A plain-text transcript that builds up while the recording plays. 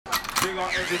Big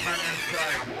up every man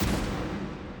inside.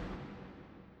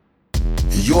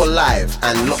 You're live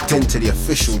and locked into the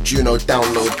official Juno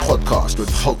Download podcast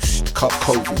with host Cup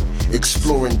Covey,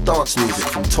 exploring dance music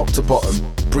from top to bottom,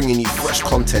 bringing you fresh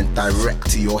content direct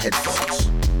to your headphones.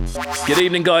 Good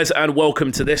evening, guys, and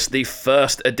welcome to this, the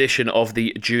first edition of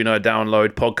the Juno Download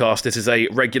podcast. This is a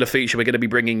regular feature. We're going to be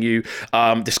bringing you,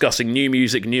 discussing new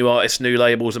music, new artists, new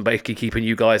labels, and basically keeping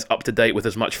you guys up to date with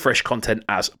as much fresh content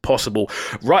as possible.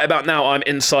 Right about now, I'm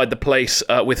inside the place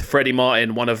with Freddie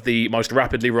Martin, one of the most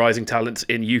rapidly rising talents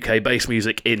in UK bass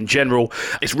music in general.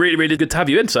 It's really, really good to have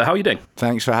you in, sir. How are you doing?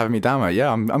 Thanks for having me down, mate.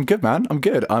 Yeah, I'm good, man. I'm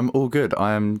good. I'm all good.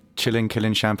 I am chilling,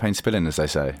 killing, champagne spilling, as they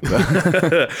say.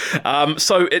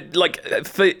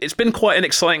 It's been quite an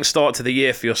exciting start to the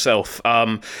year for yourself.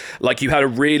 You had a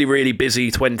really, really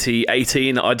busy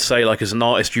 2018. I'd say, as an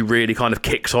artist, you really kind of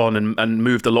kicked on and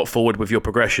moved a lot forward with your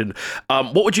progression.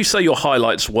 What would you say your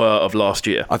highlights were of last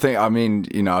year? I've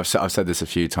said this a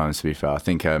few times, to be fair. I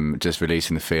think just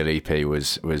releasing the Feel EP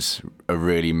was a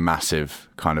really massive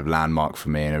kind of landmark for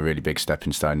me and a really big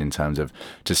stepping stone in terms of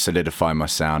just solidifying my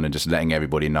sound and just letting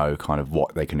everybody know kind of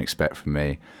what they can expect from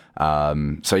me.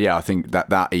 I think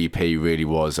that EP really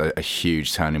was a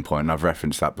huge turning point, and I've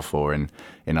referenced that before in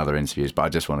other interviews, but I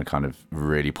just want to kind of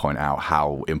really point out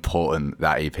how important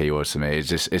that EP was to me.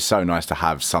 It's so nice to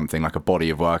have something like a body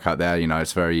of work out there. You know,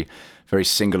 it's very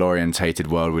single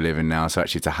orientated world we live in now, so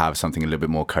actually to have something a little bit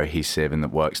more cohesive and that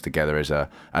works together as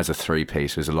a three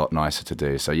piece was a lot nicer to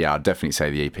do. So yeah, I'd definitely say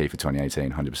the EP for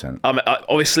 2018, 100%.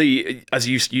 Obviously, as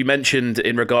you mentioned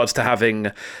in regards to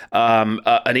having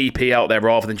an EP out there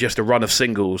rather than just a run of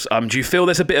singles, do you feel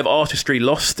there's a bit of artistry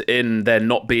lost in there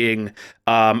not being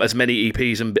as many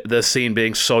EPs and the scene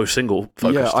being so single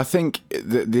focused? Yeah, I think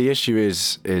the issue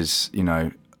is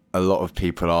a lot of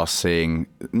people are seeing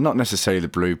not necessarily the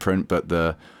blueprint, but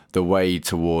the way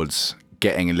towards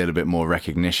getting a little bit more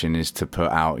recognition is to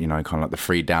put out, kind of like the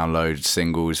free download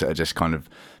singles that are just kind of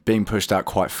being pushed out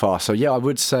quite fast. So yeah, I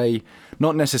would say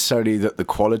not necessarily that the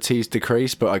quality's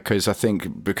decreased, but because I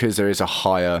think because there is a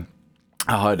higher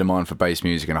demand for bass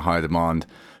music and a higher demand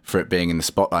for it being in the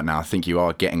spotlight now, I think you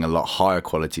are getting a lot higher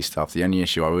quality stuff. The only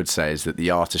issue I would say is that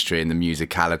the artistry and the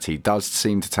musicality does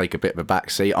seem to take a bit of a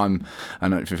backseat. I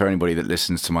know for anybody that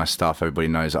listens to my stuff, everybody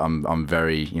knows that I'm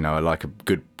very, I like a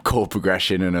good chord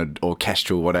progression and an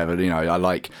orchestral whatever. I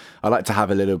like to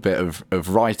have a little bit of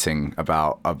writing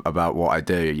about what I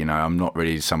do. I'm not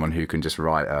really someone who can just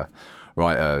write a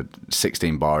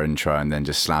 16-bar intro and then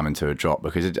just slam into a drop,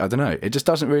 because I don't know, it just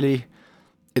doesn't really.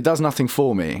 It does nothing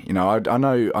for me. I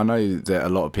know that a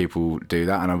lot of people do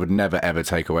that, and I would never ever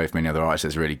take away from any other artist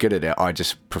that's really good at it. I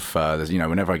just prefer,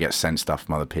 whenever I get sent stuff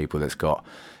from other people that's got,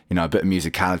 a bit of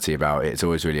musicality about it, it's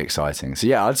always really exciting. So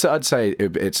yeah, I'd say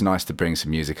it's nice to bring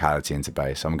some musicality into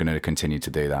bass. I'm going to continue to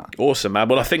do that. Awesome, man.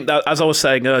 Well, I think that, as I was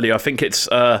saying earlier, I think it's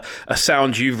a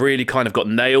sound you've really kind of got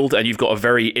nailed, and you've got a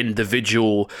very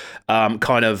individual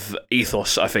kind of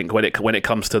ethos, I think, when it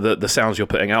comes to the sounds you're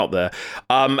putting out there.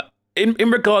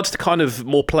 In regards to kind of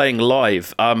more playing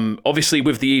live, obviously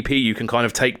with the EP you can kind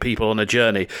of take people on a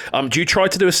journey. Do you try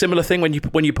to do a similar thing when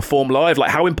you perform live?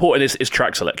 Like, how important is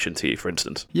track selection to you, for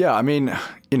instance? Yeah, I mean,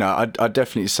 I'd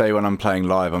definitely say when I'm playing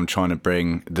live, I'm trying to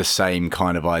bring the same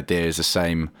kind of ideas, the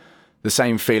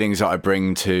same feelings that I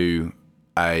bring to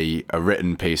a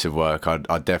written piece of work.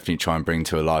 I'd definitely try and bring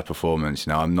to a live performance.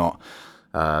 I'm not.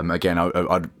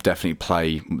 I'd definitely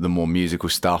play the more musical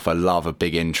stuff. I love a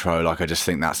big intro. I just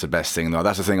think that's the best thing.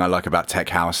 That's the thing I like about tech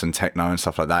house and techno and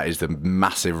stuff like that, is the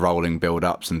massive rolling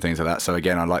build-ups and things like that. So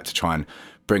again, I like to try and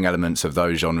bring elements of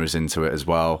those genres into it as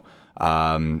well.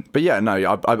 But yeah,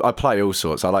 no, I play all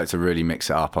sorts. I like to really mix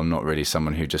it up. I'm not really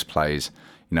someone who just plays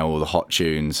all the hot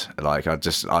tunes.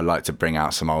 I like to bring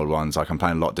out some old ones. I'm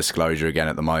playing a lot of Disclosure again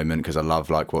at the moment, because I love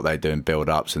what they do in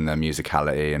build-ups and their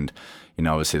musicality, and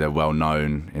obviously they're well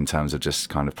known in terms of just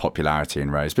kind of popularity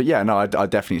and raise. But yeah, no, I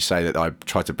definitely say that I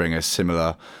try to bring a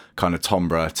similar kind of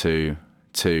timbre to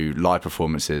live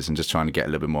performances, and just trying to get a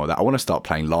little bit more of that. I want to start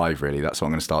playing live, really. That's what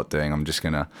I'm going to start doing. I'm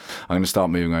going to start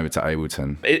moving over to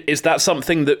Ableton. Is that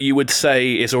something that you would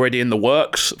say is already in the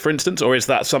works, for instance, or is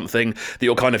that something that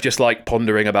you're kind of just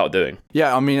pondering about doing?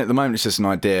 Yeah, I mean, at the moment it's just an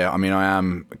idea. I mean, I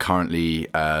am currently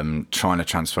trying to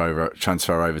transfer over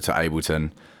to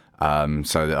Ableton.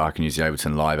 So that I can use the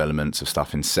Ableton live elements of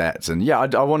stuff in sets, and yeah, I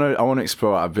want to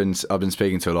explore. I've been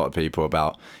speaking to a lot of people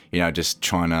about just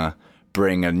trying to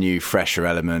bring a new, fresher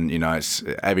element. It's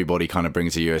everybody kind of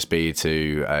brings a USB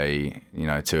to a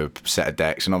set of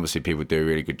decks, and obviously people do a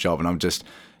really good job. And I'm just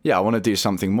I want to do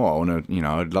something more. I want to,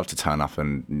 I'd love to turn up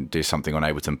and do something on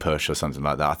Ableton Push or something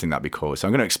like that. I think that'd be cool. So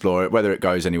I'm going to explore it. Whether it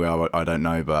goes anywhere, I don't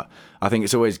know, but I think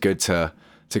it's always good to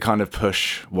kind of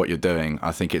push what you're doing.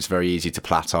 I think it's very easy to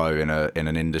plateau in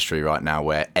an industry right now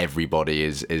where everybody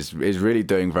is really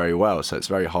doing very well. So it's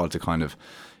very hard to kind of,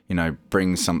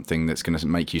 bring something that's going to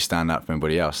make you stand out from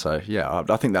everybody else. So yeah,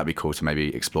 I think that'd be cool to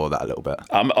maybe explore that a little bit.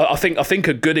 I think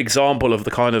a good example of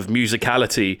the kind of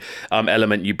musicality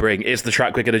element you bring is the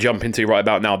track we're going to jump into right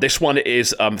about now. This one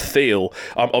is Feel,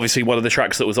 obviously one of the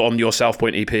tracks that was on your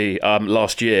Southpoint EP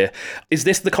last year. Is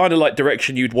this the kind of like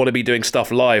direction you'd want to be doing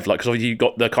stuff live? Like, because you've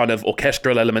got the kind of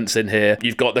orchestral elements in here,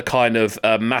 you've got the kind of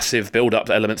massive build-up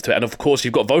elements to it, and of course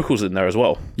you've got vocals in there as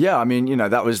well. Yeah, I mean,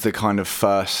 that was the kind of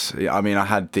first. I mean, I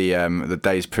had the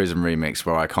Days Prism remix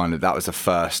where that was the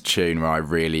first tune where I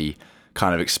really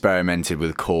kind of experimented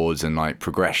with chords and like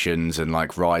progressions and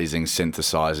like rising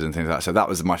synthesizers and things like that. So that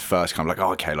was my first kind of like,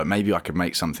 okay, like maybe I could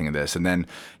make something of this. And then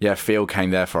Feel came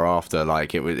there for after.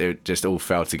 Like it just all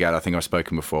fell together. I think I've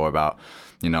spoken before about,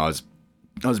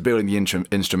 I was building the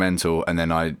instrumental, and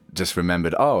then I just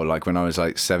remembered, like when I was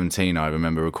like 17, I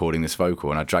remember recording this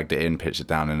vocal, and I dragged it in, pitched it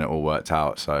down, and it all worked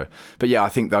out. So, but yeah, I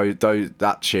think though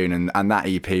that tune and that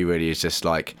EP really is just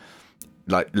like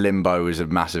Limbo is a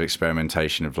massive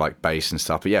experimentation of like bass and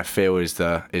stuff. But yeah, Feel is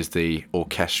the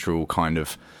orchestral kind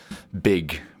of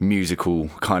big musical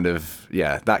kind of,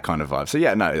 that kind of vibe. So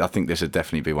yeah, no, I think this would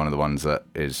definitely be one of the ones that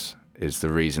is the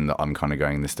reason that I'm kind of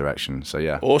going in this direction. So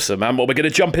yeah. Awesome, man. Well, we're going to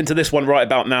jump into this one right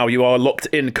about now. You are locked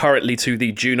in currently to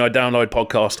the Juno Download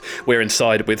podcast. We're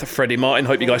inside with Freddie Martin.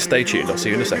 Hope you guys stay tuned. I'll see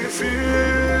you in a second.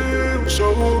 Feel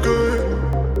so good.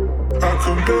 I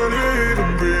can barely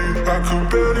even breathe. I can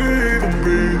barely even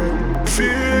breathe.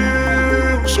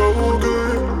 Feel so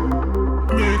good.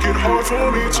 Make it hard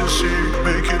for me to see.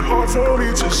 Make it hard for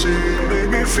me to see. Make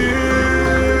me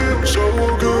feel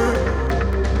so good.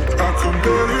 I can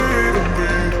barely even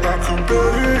breathe. I can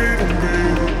barely even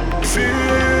breathe.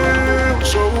 Feel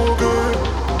so good.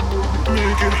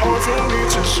 Make it hard for me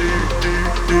to see.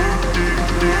 Deep, deep, deep,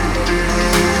 deep, deep.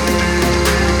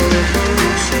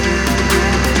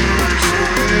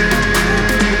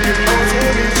 Make it hard for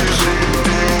me to see.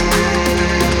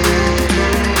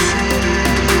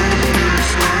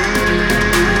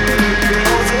 Make it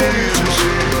hard for me to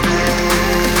see.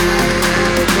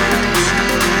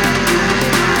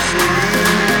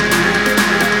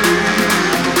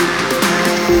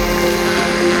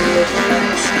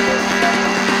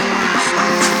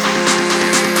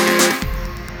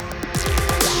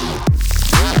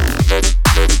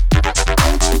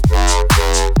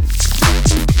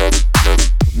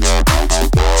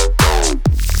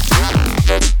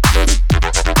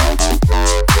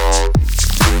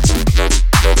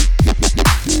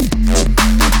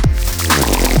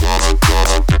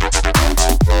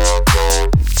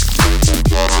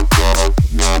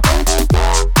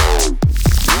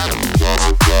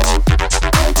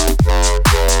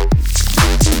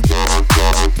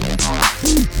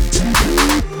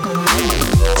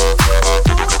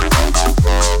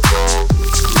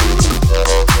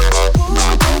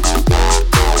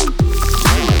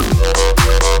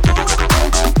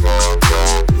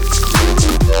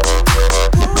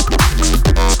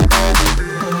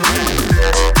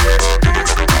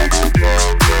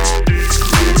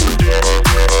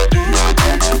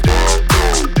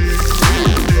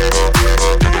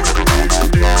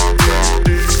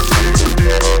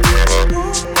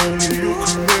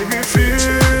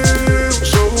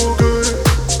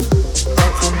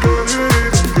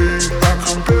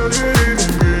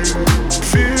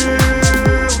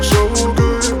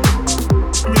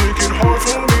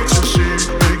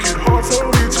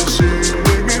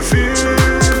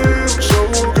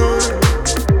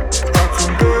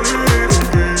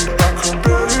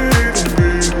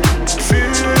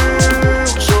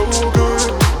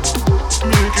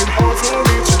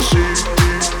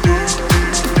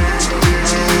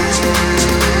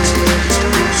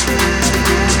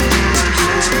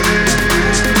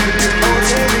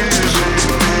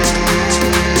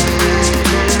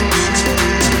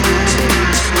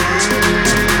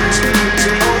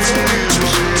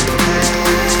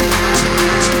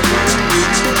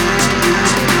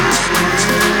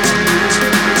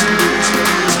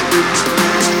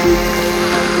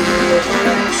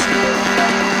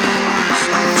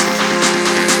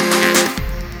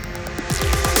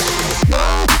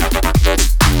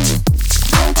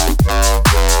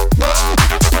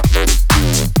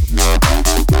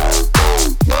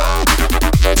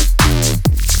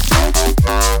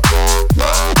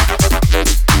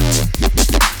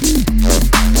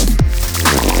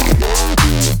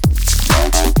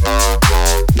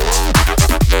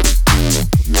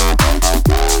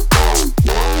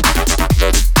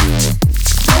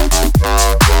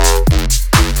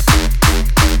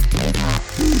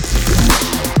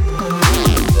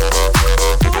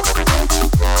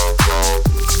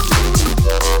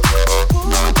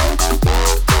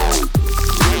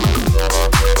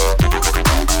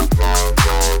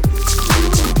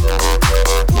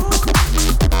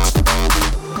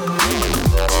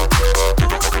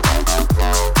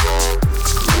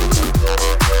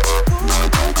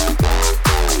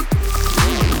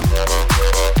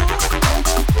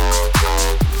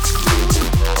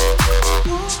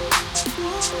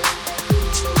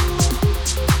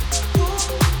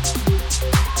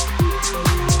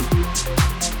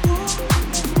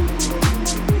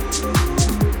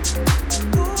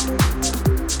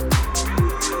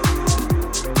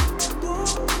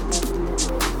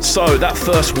 So that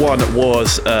first one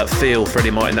was Feel, Freddie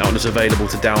Martin. That one is available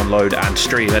to download and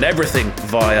stream and everything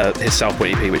via his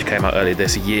Southpoint EP, which came out earlier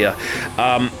this year.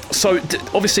 So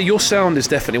obviously your sound is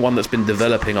definitely one that's been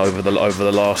developing over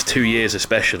the last 2 years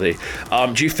especially.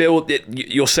 Do you feel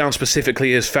your sound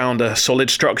specifically has found a solid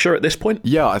structure at this point?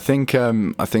 Yeah, I think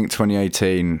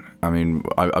 2018, I mean,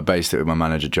 I based it with my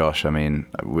manager Josh. I mean,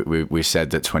 we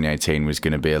said that 2018 was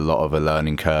going to be a lot of a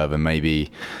learning curve, and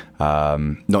maybe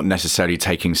not necessarily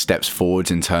taking steps forwards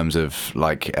in terms of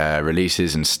like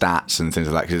releases and stats and things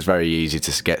like that, because it's very easy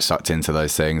to get sucked into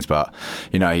those things. But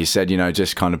he said,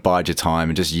 just kind of bide your time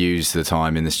and just use the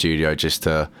time in the studio just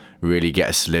to really get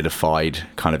a solidified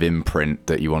kind of imprint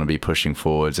that you want to be pushing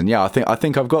forwards. And yeah, I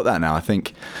think I've got that now. I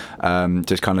think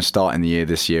just kind of starting the year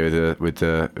this year with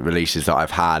the releases that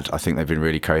I've had, I think they've been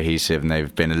really cohesive, and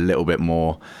they've been a little bit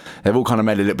more, they've all kind of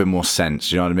made a little bit more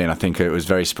sense. You know what I mean? I think it was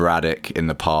very sporadic in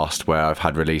the past where I've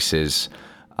had releases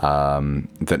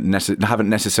that haven't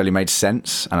necessarily made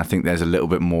sense, and I think there's a little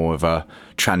bit more of a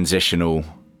transitional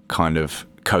kind of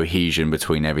cohesion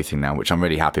between everything now, which I'm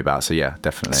really happy about. So yeah,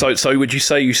 definitely. So would you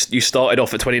say you started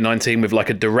off at 2019 with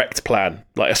like a direct plan,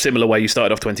 like a similar way you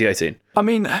started off 2018? I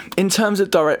mean, in terms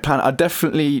of direct plan, I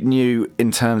definitely knew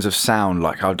in terms of sound,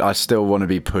 like I still want to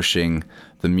be pushing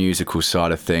the musical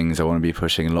side of things. I want to be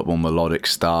pushing a lot more melodic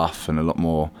stuff and a lot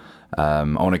more I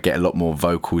want to get a lot more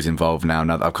vocals involved now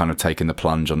that I've kind of taken the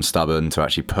plunge on Stubborn to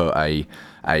actually put a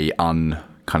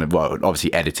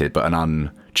obviously edited, but an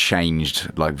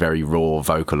unchanged, like very raw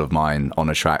vocal of mine on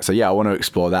a track. So yeah, I want to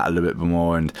explore that a little bit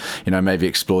more, and maybe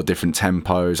explore different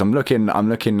tempos. I'm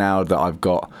looking now that I've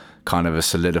got kind of a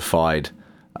solidified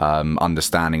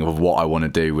understanding of what I want to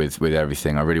do with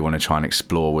everything. I really want to try and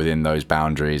explore within those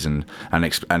boundaries and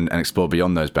explore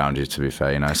beyond those boundaries, to be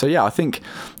fair. So yeah, I think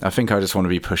I just want to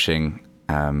be pushing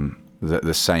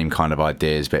the same kind of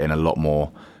ideas, but in a lot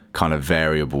more kind of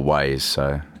variable ways.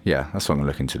 So yeah, that's what I'm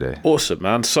looking to do. Awesome,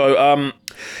 man. So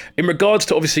in regards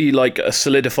to obviously like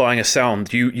solidifying a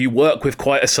sound, you work with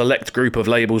quite a select group of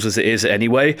labels as it is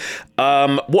anyway.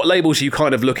 What labels are you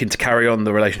kind of looking to carry on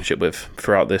the relationship with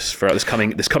throughout this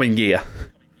coming year?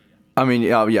 I mean,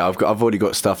 yeah, I've already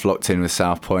got stuff locked in with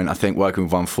Southpoint. I think working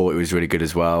with 140 was really good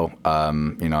as well. I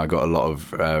got a lot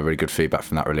of really good feedback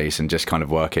from that release, and just kind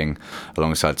of working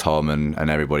alongside Tom and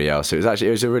everybody else. It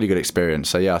was a really good experience.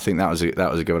 So yeah, I think that was a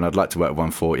good one. I'd like to work with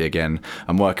 140 again.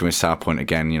 I'm working with Southpoint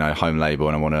again, home label,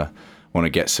 and I want to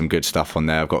get some good stuff on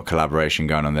there. I've got a collaboration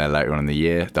going on there later on in the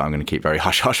year that I'm going to keep very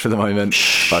hush-hush for the moment,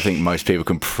 but I think most people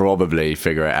can probably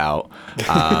figure it out.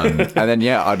 And then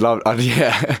yeah,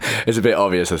 it's a bit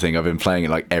obvious. I think I've been playing it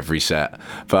like every set,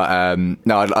 but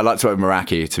no, I'd like to work with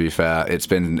Meraki. To be fair, it's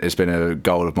been a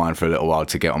goal of mine for a little while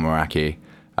to get on Meraki.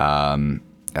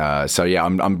 So yeah,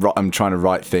 I'm trying to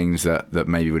write things that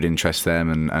maybe would interest them,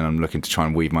 and I'm looking to try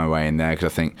and weave my way in there, because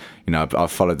I think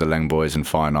I've followed the Leng Boys and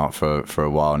Fine Art for a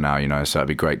while now, so it'd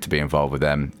be great to be involved with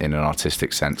them in an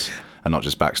artistic sense and not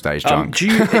just backstage drunk. Do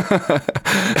you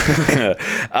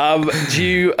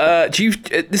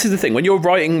this is the thing, when you're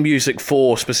writing music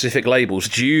for specific labels,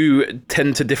 do you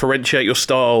tend to differentiate your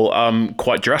style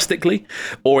quite drastically,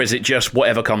 or is it just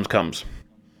whatever comes?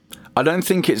 I don't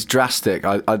think it's drastic.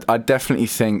 I definitely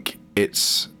think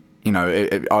it's,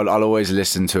 I'll always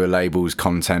listen to a label's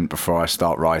content before I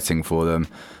start writing for them.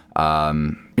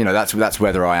 That's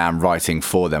whether I am writing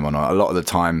for them or not. A lot of the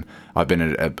time, I've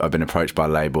been approached by a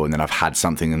label and then I've had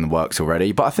something in the works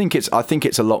already. But I think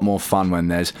it's a lot more fun when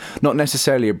there's not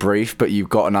necessarily a brief, but you've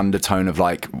got an undertone of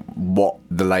like what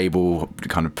the label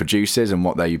kind of produces and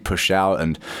what they push out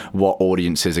and what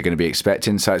audiences are going to be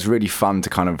expecting. So it's really fun to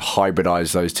kind of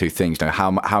hybridize those two things.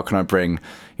 How can I bring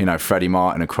Freddie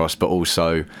Martin across, but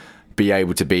also be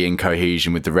able to be in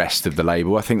cohesion with the rest of the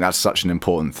label? I think that's such an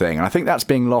important thing, and I think that's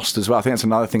being lost as well. I think that's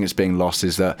another thing that's being lost,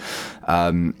 is that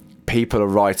people are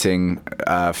writing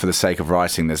for the sake of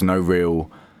writing. There's no real,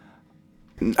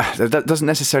 that doesn't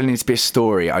necessarily need to be a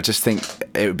story. I just think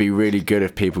it would be really good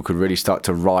if people could really start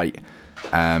to write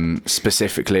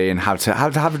specifically, and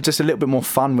have just a little bit more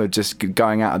fun with just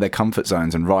going out of their comfort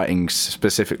zones and writing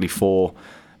specifically for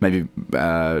maybe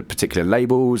particular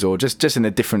labels, or just in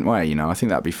a different way. I think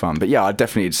that'd be fun. But yeah, I'd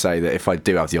definitely say that if I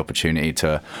do have the opportunity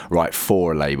to write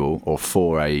for a label or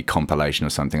for a compilation or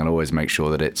something, I'll always make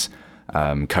sure that it's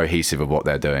cohesive of what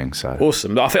they're doing. So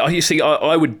awesome. I think you see,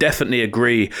 I would definitely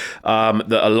agree that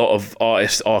a lot of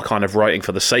artists are kind of writing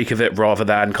for the sake of it rather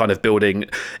than kind of building,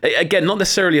 again, not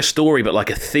necessarily a story, but like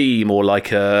a theme or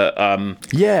like a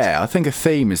yeah, I think a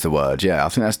theme is the word. Yeah, I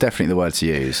think that's definitely the word to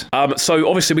use. So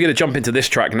obviously we're going to jump into this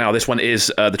track now. This one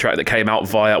is the track that came out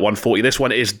via 140. This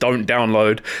one is Don't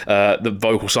Download. The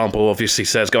vocal sample obviously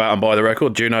says go out and buy the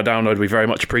record. Juno Download, we very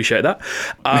much appreciate that.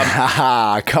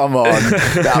 Come on,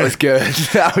 that was good.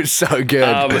 That was so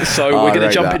good. So we're going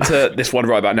to jump into this one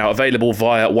right about now. Available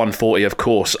via 140, of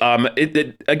course.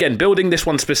 Again, building this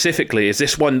one specifically, is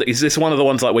this one of the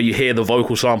ones like where you hear the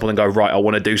vocal sample and go, right, I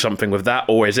want to do something with that,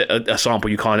 or is it a sample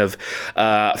you kind of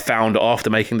found after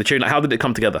making the tune? Like, how did it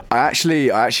come together? I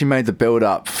actually made the build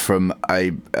up from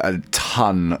a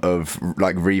ton of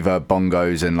like reverb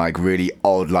bongos and like really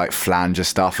odd like flanger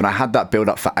stuff, and I had that build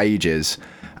up for ages,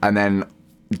 and then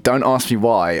don't ask me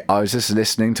why, I was just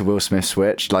listening to Will Smith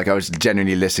Switch. Like, I was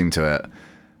genuinely listening to it,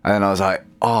 and then I was like,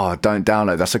 oh, Don't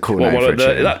Download, that's a cool name for a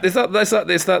tune. Is that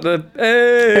the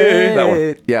hey, that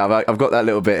one? Yeah, I've got that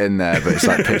little bit in there, but it's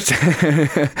like pitched.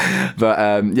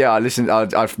 But yeah,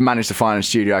 I've managed to find a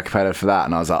studio acapella for that,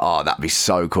 and I was like, oh, that'd be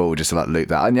so cool just to like loop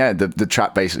that. And yeah, the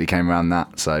track basically came around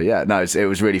that. So yeah, no, it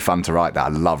was really fun to write that. I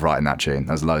love writing that tune.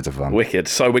 That was loads of fun. Wicked.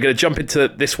 So we're going to jump into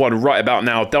this one right about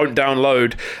now. Don't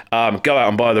Download. Go out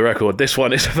and buy the record. This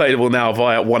one is available now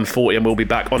via 140, and we'll be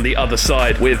back on the other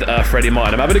side with Freddie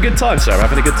Martin. I'm having a good time, sir. I'm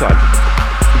having a good time.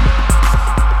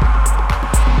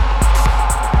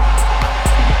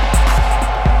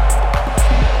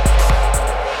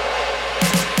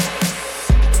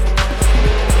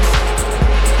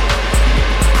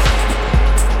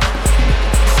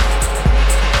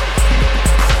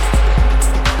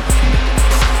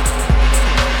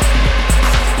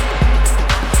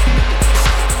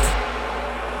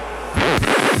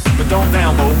 Don't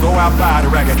download, go out buy the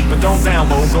record. But don't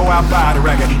download, go out buy the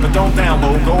record. But don't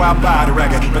download, go out buy the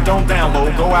record. But don't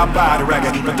download, go out buy the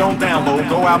record. But don't download,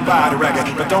 go out buy the record.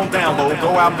 But don't download,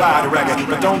 go out buy the record.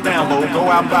 But don't download,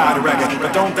 go out buy the record.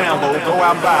 But don't download, go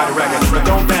out buy the record. But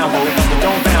don't download, but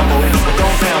don't download, but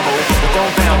don't download, but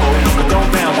don't download, but don't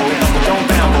download, but don't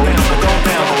download, but don't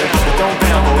download, but don't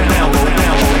download, download,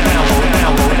 download, download, download,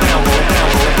 download, download, download,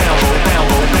 download, download,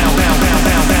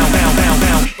 download, download, download,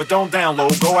 download. But don't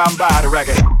download, go out and buy the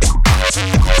record.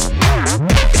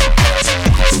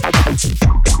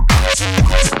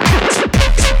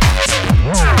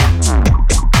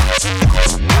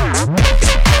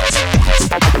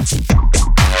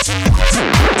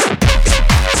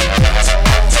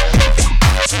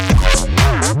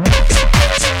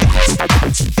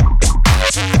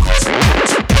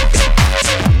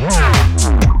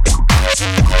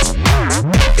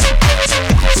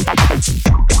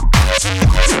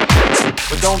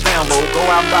 Don't download,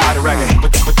 go out and buy the record.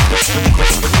 But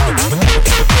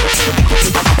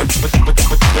don't download,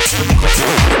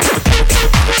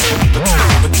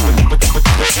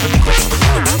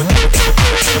 go out and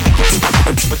buy the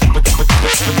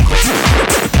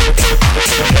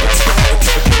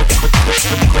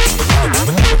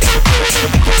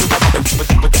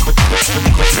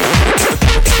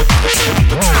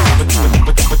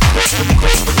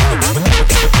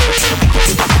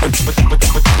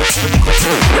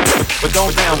But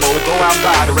don't download, go out and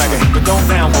buy the record. But don't download,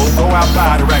 go out and buy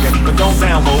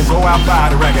the record.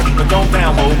 But don't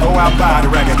download, go out and buy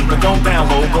the record. But don't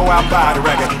download, go out and buy the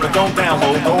record. But don't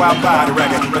download, go out and buy the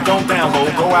record. But don't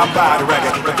download, go out and buy the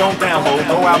record. But don't download,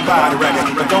 go out and buy the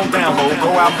record. But don't download,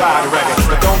 go out and buy the record.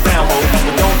 But don't download,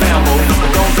 but don't download,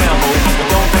 but don't download, but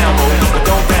don't download, but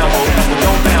don't download, but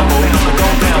don't download, but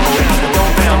don't download, but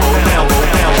don't download, download,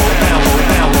 download, download,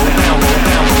 download,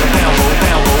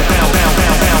 download, download,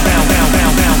 download,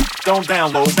 download, download. Don't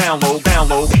download,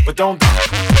 download, but don't. But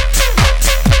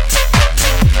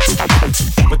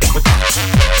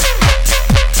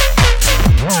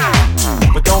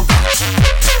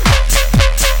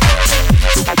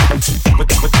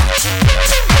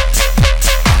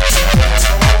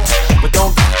don't. But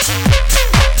don't.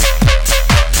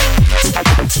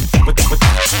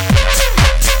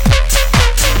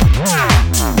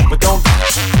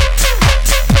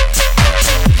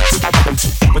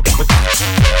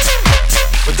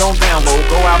 But don't download,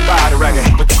 go out and buy the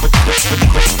record.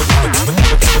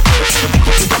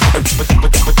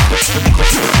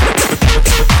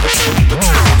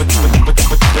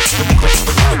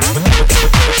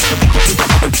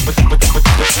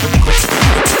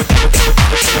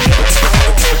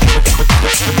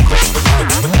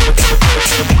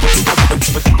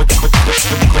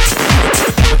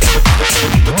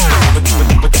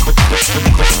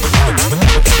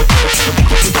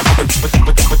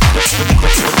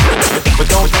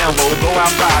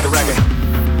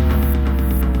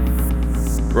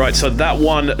 right, so that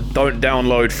one, don't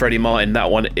download Freddie Martin. That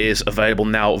one is available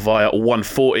now via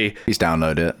 140. Please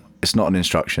download it. It's not an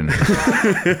instruction.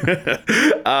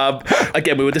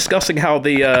 Again, we were discussing how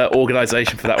the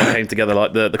organisation for that one came together,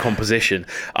 like the composition.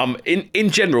 In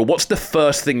general, what's the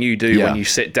first thing you do when you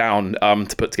sit down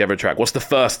to put together a track? What's the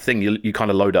first thing you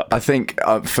kind of load up? I think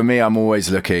for me, I'm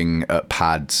always looking at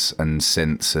pads and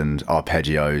synths and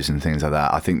arpeggios and things like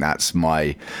that. I think that's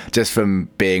just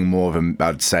from being more of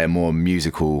I'd say a more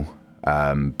musical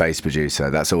bass producer,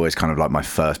 that's always kind of like my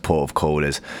first port of call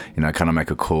is, can I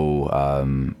make a call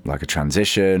like a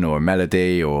transition or a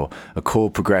melody or a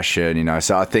chord progression,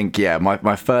 so I think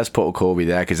my first port of call will be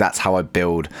there because that's how I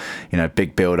build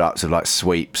big build-ups of like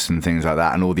sweeps and things like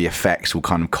that, and all the effects will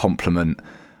kind of complement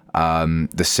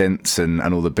the synths and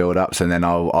all the build-ups, and then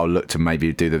I'll look to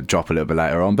maybe do the drop a little bit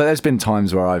later on. But there's been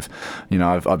times where I've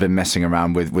been messing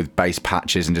around with bass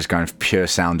patches and just going for pure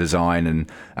sound design and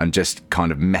just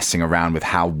kind of messing around with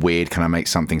how weird can I make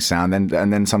something sound, and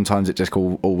then sometimes it just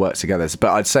all works together.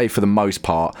 But I'd say for the most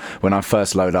part, when I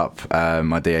first load up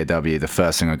my DAW, the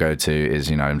first thing I go to is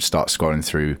start scrolling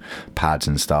through pads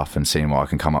and stuff and seeing what I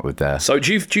can come up with there. So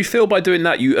do you feel by doing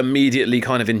that you immediately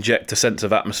kind of inject a sense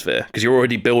of atmosphere because you're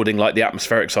already building like the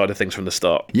atmospheric side of things from the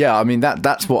start? Yeah, I mean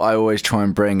that's what I always try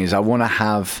and bring is I want to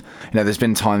have, there's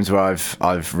been times where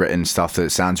I've written stuff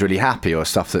that sounds really happy or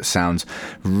stuff that sounds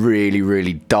really,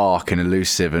 really dark and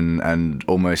elusive and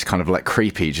almost kind of like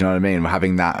creepy, do you know what I mean? We're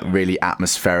having that really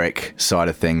atmospheric side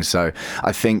of things. So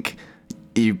I think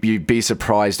you'd be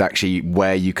surprised actually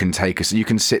where you can take us. You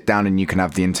can sit down and you can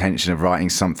have the intention of writing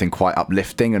something quite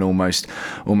uplifting and almost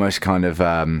kind of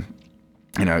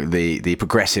the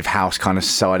progressive house kind of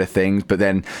side of things, but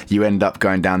then you end up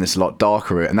going down this a lot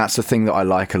darker route. And that's the thing that I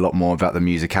like a lot more about the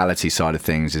musicality side of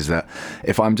things, is that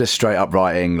if I'm just straight up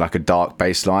writing like a dark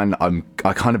bass line,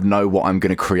 I kind of know what I'm going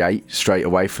to create straight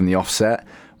away from the offset.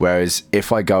 Whereas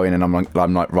if I go in and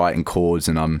I'm like writing chords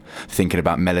and I'm thinking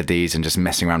about melodies and just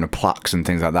messing around with plucks and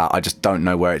things like that, I just don't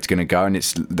know where it's going to go, and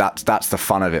that's the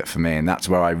fun of it for me, and that's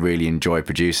where I really enjoy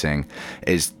producing,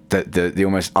 is the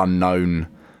almost unknown.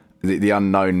 The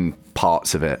unknown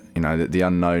parts of it, the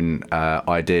unknown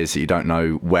ideas that you don't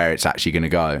know where it's actually going to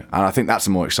go, and I think that's the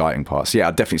more exciting part. So yeah,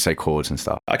 I'd definitely say chords and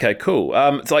stuff. Okay, cool.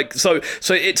 It's like so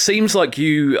it seems like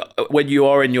you, when you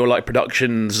are in your like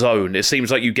production zone, it seems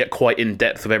like you get quite in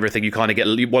depth with everything. You want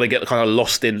to get kind of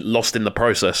lost in the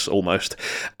process almost.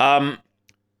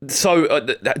 So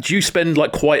do you spend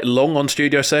like quite long on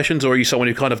studio sessions, or are you someone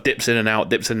who kind of dips in and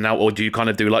out, or do you kind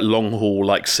of do like long haul,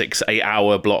 like 6-8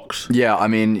 hour blocks? Yeah, I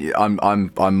mean,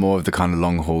 I'm more of the kind of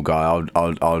long haul guy.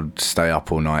 I'll stay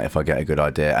up all night if I get a good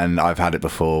idea, and I've had it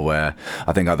before where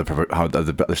I think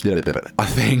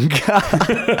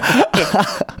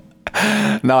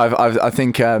No, I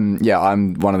think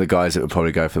I'm one of the guys that would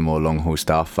probably go for more long haul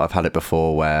stuff. I've had it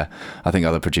before where I think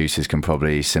other producers can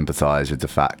probably sympathise with the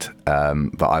fact,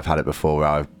 but I've had it before where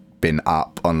I've been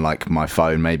up on like my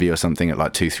phone maybe or something at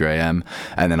like 2-3 a.m.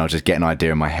 and then I'll just get an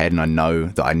idea in my head and I know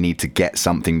that I need to get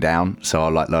something down, so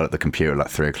I'll like load up the computer at like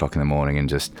 3 o'clock in the morning and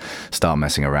just start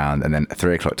messing around, and then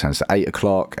 3 o'clock turns to 8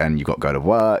 o'clock and you've got to go to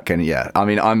work. And yeah, I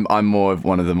mean I'm more of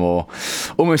one of the more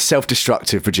almost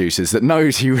self-destructive producers that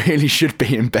knows he really should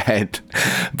be in bed,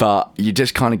 but you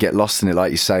just kind of get lost in it, like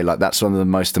you say. Like that's one of the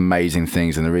most amazing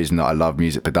things, and the reason that I love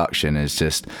music production is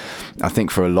just, I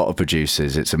think for a lot of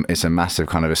producers it's a massive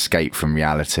kind of escape from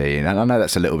reality. And I know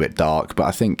that's a little bit dark, but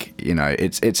I think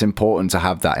it's important to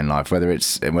have that in life, whether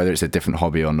it's a different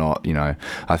hobby or not.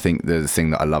 I think the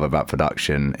thing that I love about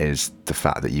production is the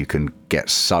fact that you can get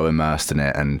so immersed in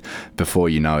it, and before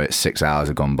you know it, 6 hours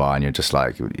have gone by and you're just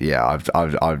like, yeah,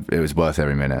 it was worth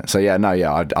every minute. So yeah,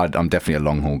 I'm definitely a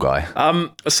long haul guy.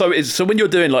 So when you're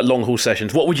doing like long haul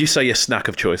sessions, what would you say your snack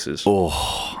of choice is?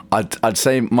 I'd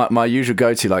say my usual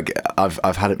go-to, like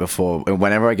I've had it before,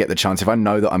 whenever I get the chance, if I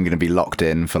know that I'm going to be locked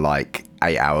in for like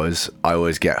 8 hours, I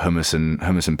always get hummus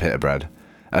and pita bread.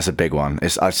 That's a big one.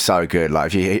 It's so good. Like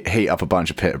if you heat up a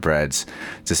bunch of pita breads,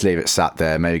 just leave it sat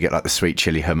there, maybe get like the sweet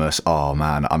chili hummus. Oh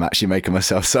man, I'm actually making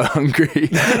myself so hungry.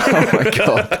 Oh my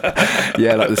God.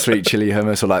 Yeah, like the sweet chili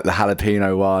hummus or like the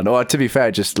jalapeno one. Or to be fair,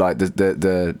 just like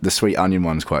the sweet onion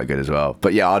one's quite good as well.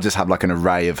 But yeah, I'll just have like an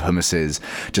array of hummuses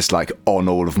just like on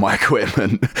all of my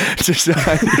equipment. Just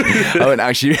like, I won't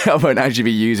actually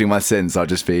be using my synths.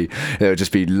 It'll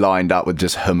just be lined up with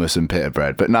just hummus and pita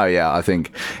bread. But no, yeah, I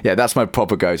think that's my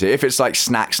proper go-to. If it's like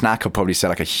snack, I'll probably say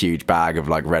like a huge bag of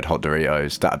like Red Hot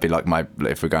Doritos. That'd be like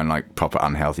if we're going like proper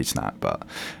unhealthy snack. But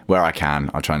where I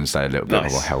can, I'll try and stay a little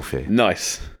bit more healthy.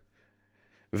 Nice.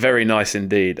 Very nice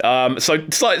indeed.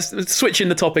 Switching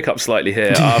the topic up slightly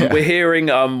here. We're hearing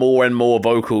more and more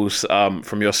vocals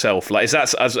from yourself. Like, is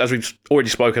that, as we've already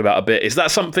spoken about a bit, is that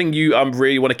something you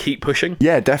really want to keep pushing?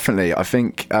 Yeah, definitely. I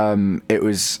think it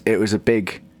was a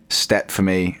big step for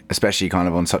me, especially kind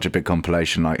of on such a big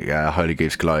compilation like Holy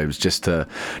Goose Globes, just to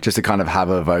kind of have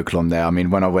a vocal on there. I mean,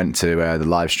 when I went to the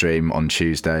live stream on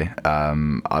Tuesday,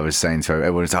 I was saying to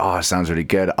everyone, "Oh, it sounds really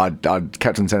good." I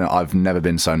kept on saying, I've never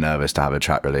been so nervous to have a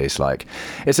track release. Like,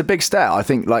 it's a big step. I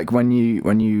think, like, when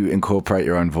you incorporate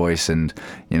your own voice, and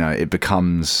it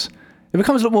becomes a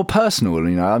lot more personal.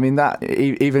 I mean, that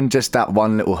even just that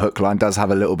one little hook line does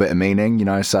have a little bit of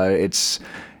meaning. So it's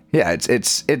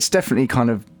definitely kind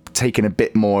of taking a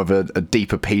bit more of a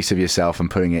deeper piece of yourself and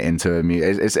putting it into a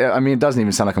music. I mean, it doesn't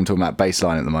even sound like I'm talking about bass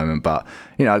line at the moment, but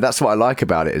that's what I like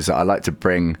about it, is that I like to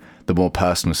bring the more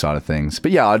personal side of things.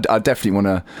 But yeah, I definitely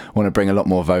want to bring a lot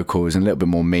more vocals and a little bit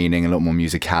more meaning, a lot more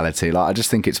musicality. Like, I just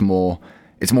think it's more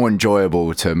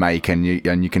enjoyable to make, and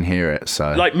you can hear it.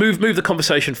 So, like, move the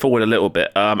conversation forward a little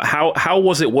bit. How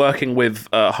was it working with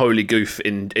Holy Goof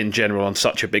in general on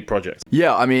such a big project?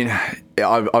 Yeah, I mean,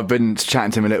 I've been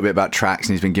chatting to him a little bit about tracks,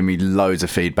 and he's been giving me loads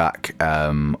of feedback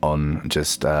on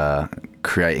just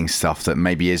creating stuff that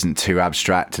maybe isn't too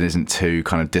abstract and isn't too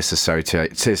kind of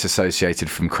disassociated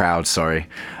from crowds. So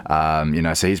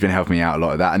he's been helping me out a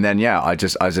lot of that. And then I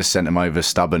just sent him over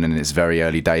Stubborn in its very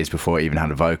early days before it even had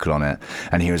a vocal on it,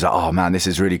 and he was like, "Oh man, this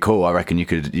is really cool. I reckon you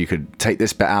could take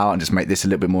this bit out and just make this a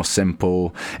little bit more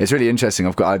simple." It's really interesting.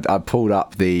 I pulled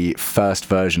up the first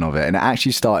version of it, and it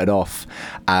actually started off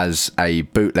as a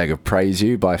bootleg of Praise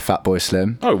You by Fatboy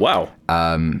Slim. Oh wow.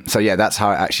 So yeah, that's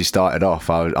how it actually started off.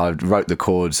 I wrote the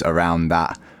chords around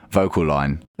that vocal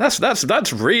line.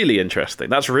 That's really interesting.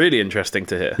 That's really interesting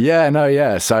to hear. Yeah, no,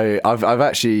 yeah. So I've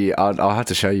actually, I'll have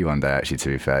to show you one day. Actually, to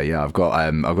be fair, yeah, I've got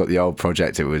the old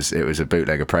project. It was a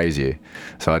bootleg of Praise You.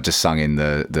 So I just sung in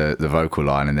the vocal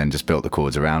line and then just built the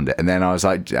chords around it. And then I was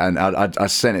like, and I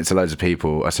sent it to loads of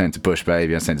people. I sent it to Bush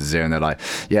Baby. I sent it to Zero, and they're like,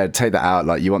 "Yeah, take that out.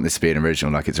 Like, you want this to be an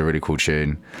original? Like, it's a really cool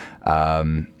tune."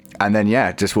 And then,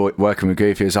 just working with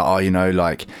Goofy, he was like,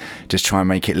 like, just try and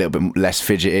make it a little bit less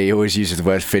fidgety. He always uses the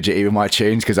word fidgety with my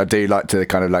tunes, because I do like to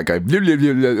kind of like go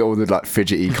all the like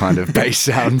fidgety kind of bass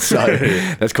sound. So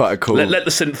that's quite a cool. Let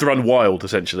the synth run wild,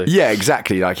 essentially. Yeah,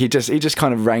 exactly. Like, he just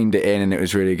kind of reined it in, and it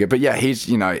was really good. But yeah, he's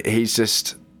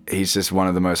just one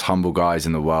of the most humble guys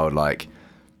in the world. Like,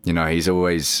 he's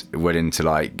always willing to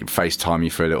like FaceTime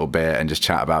you for a little bit and just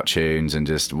chat about tunes and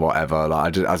just whatever.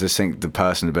 Like, I just think the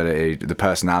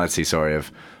personality,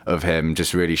 of him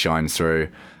just really shines through.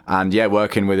 And yeah,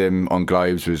 working with him on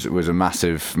Globes was a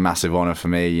massive honour for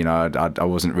me. I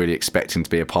wasn't really expecting to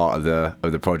be a part of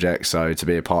the project, so to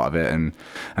be a part of it and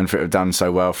for it to have done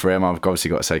so well for him, I've obviously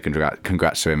got to say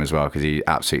congrats to him as well, because he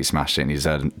absolutely smashed it and he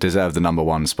deserved the number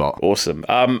one spot. Awesome.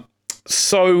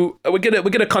 So we're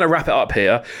gonna kind of wrap it up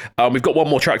here. We've got one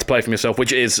more track to play from yourself,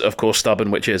 which is, of course, Stubborn,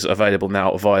 which is available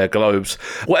now via Globes.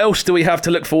 What else do we have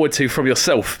to look forward to from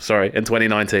yourself, in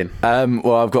 2019?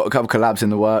 Well, I've got a couple collabs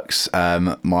in the works.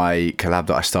 My collab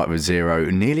that I started with Zero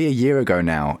nearly a year ago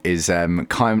now is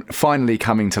finally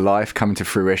coming to life, coming to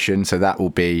fruition. So that'll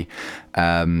be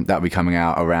coming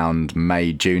out around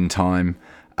May, June time.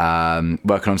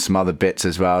 Working on some other bits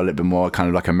as well, a little bit more kind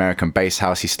of like American bass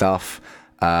housey stuff.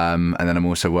 And then I'm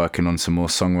also working on some more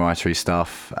songwritery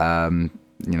stuff, so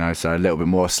a little bit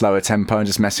more slower tempo and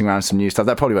just messing around with some new stuff.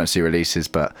 That probably won't see releases,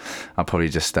 but I'll probably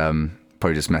just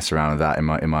mess around with that in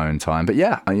my own time. But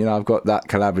yeah, I've got that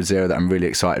collab with Zero that I'm really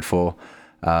excited for.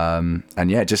 And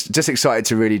yeah, just excited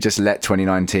to really just let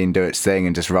 2019 do its thing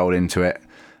and just roll into it.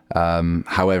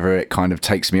 However it kind of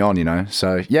takes me on,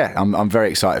 so yeah, I'm very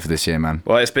excited for this year, man.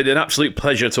 Well, it's been an absolute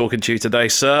pleasure talking to you today,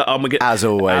 sir. As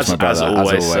always, my brother. As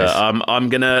always. Sir. I'm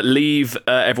gonna leave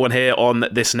everyone here on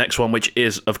this next one, which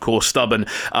is, of course, Stubborn.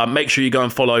 Make sure you go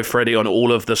and follow Freddie on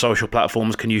all of the social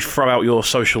platforms. Can you throw out your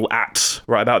social apps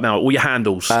right about now, all your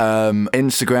handles?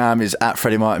 Instagram is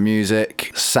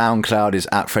 @FreddieMartinMusic, SoundCloud is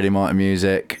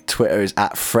 @FreddieMartinMusic, Twitter is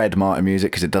 @FredMartinMusic,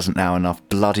 because it doesn't now enough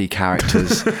bloody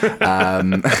characters.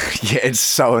 Yeah, it's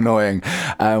so annoying.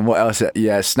 What else?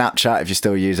 Yeah, Snapchat, if you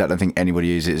still use that, I don't think anybody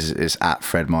uses it, is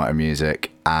 @FredMartinMusic.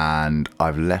 And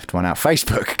I've left one out.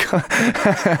 Facebook.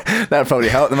 That'll probably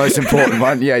help. The most important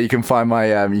one. Yeah, you can find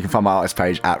my artist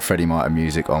page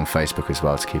 @FreddieMartinMusic on Facebook as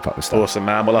well to keep up with stuff. Awesome,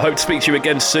 man. Well, I hope to speak to you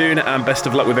again soon, and best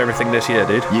of luck with everything this year,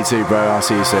 dude. You too, bro. I'll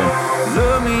see you soon.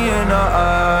 Look me in the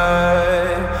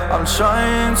eye. I'm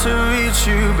trying to reach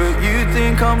you, but you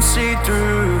think I'm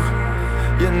see-through.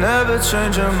 You never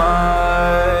change your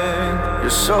mind. You're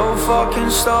so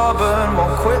fucking stubborn,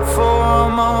 won't quit for a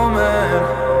moment.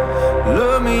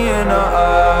 Look me in the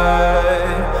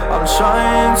eye. I'm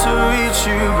trying to reach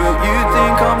you, but you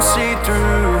think I'm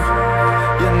see-through.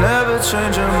 You never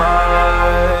change your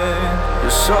mind.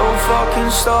 You're so fucking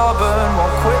stubborn,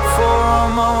 won't quit for a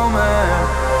moment.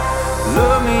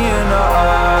 Look me in the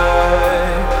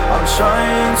eye. I'm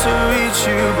trying to reach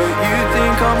you, but you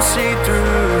think I'm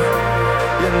see-through.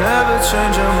 You never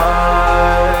change your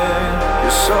mind.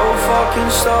 You're so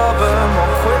fucking stubborn,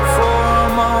 won't quit for a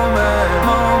moment.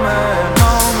 Moment,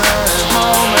 moment,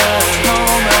 moment,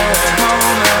 moment,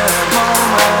 moment, moment,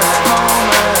 moment,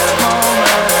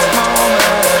 moment,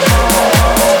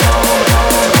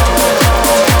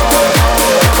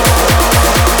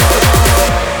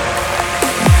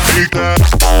 Take that.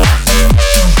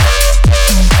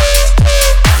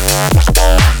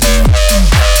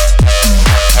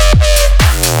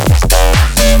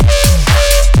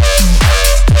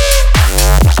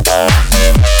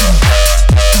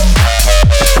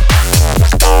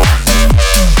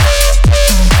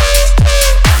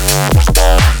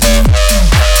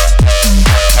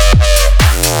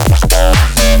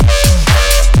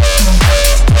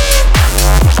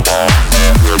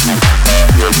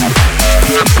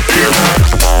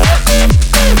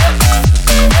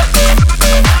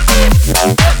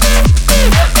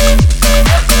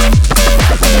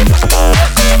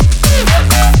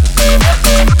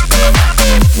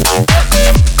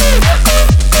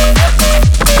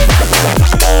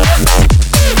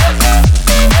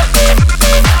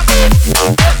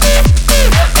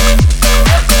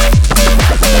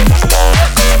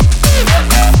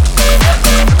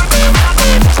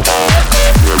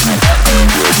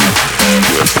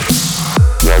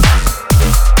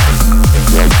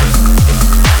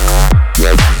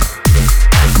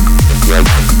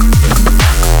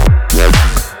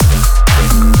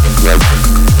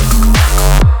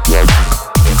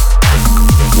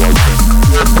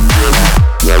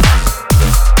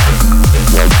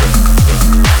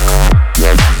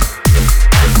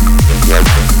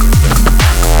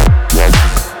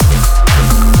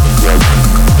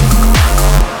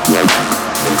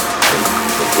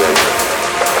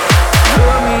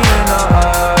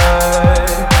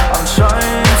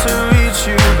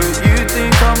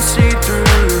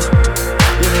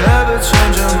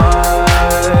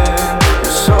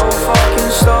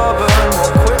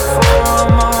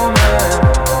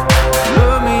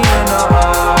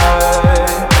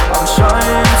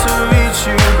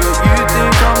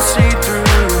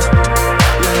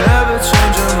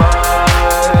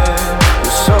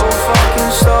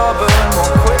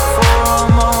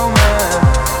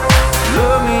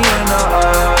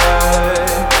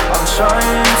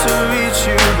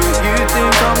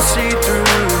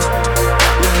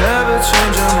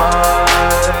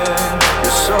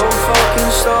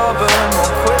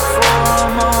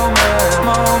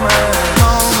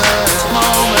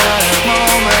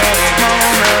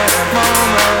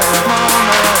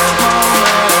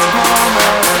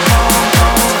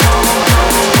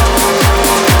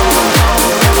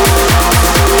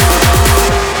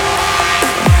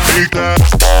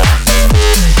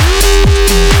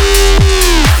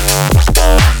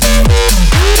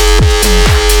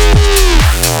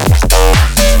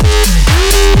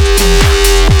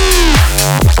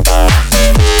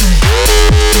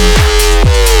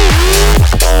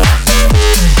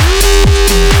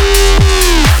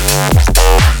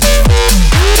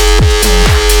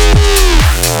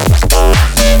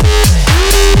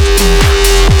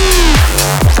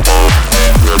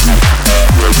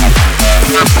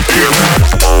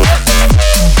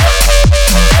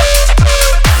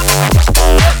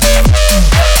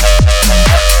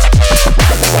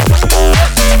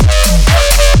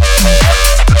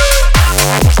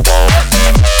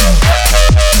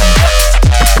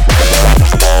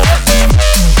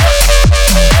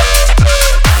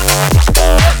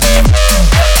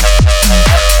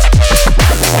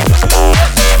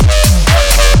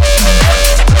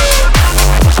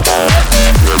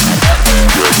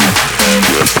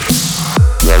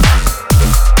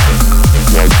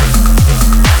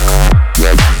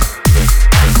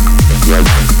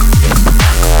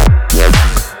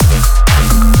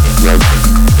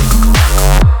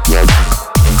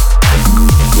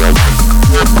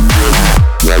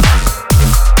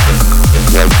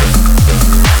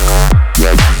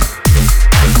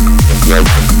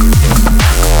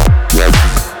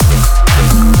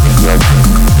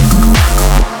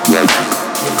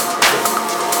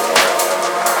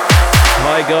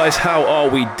 guys, how are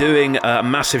we doing?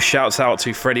 Massive shouts out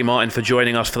to Freddie Martin for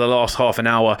joining us for the last half an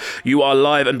hour. You are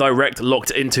live and direct,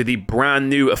 locked into the brand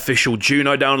new official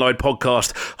Juno Download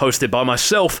podcast, hosted by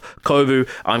myself, Kovu.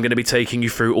 I'm going to be taking you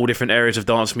through all different areas of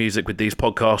dance music with these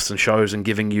podcasts and shows, and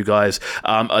giving you guys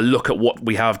a look at what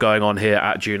we have going on here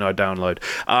at Juno Download.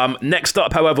 Next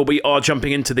up, however, we are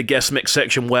jumping into the guest mix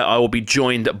section, where I will be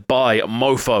joined by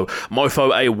Mofaux.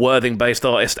 Mofaux, a Worthing-based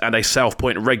artist and a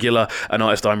Southpoint regular, an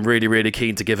artist I'm really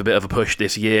keen to give a bit of a push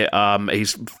this year.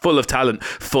 He's full of talent,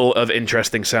 full of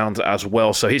interesting sounds as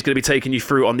well. So he's going to be taking you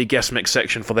through on the guest mix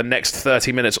section for the next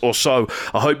 30 minutes or so.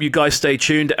 I hope you guys stay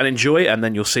tuned and enjoy, and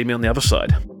then you'll see me on the other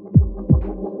side.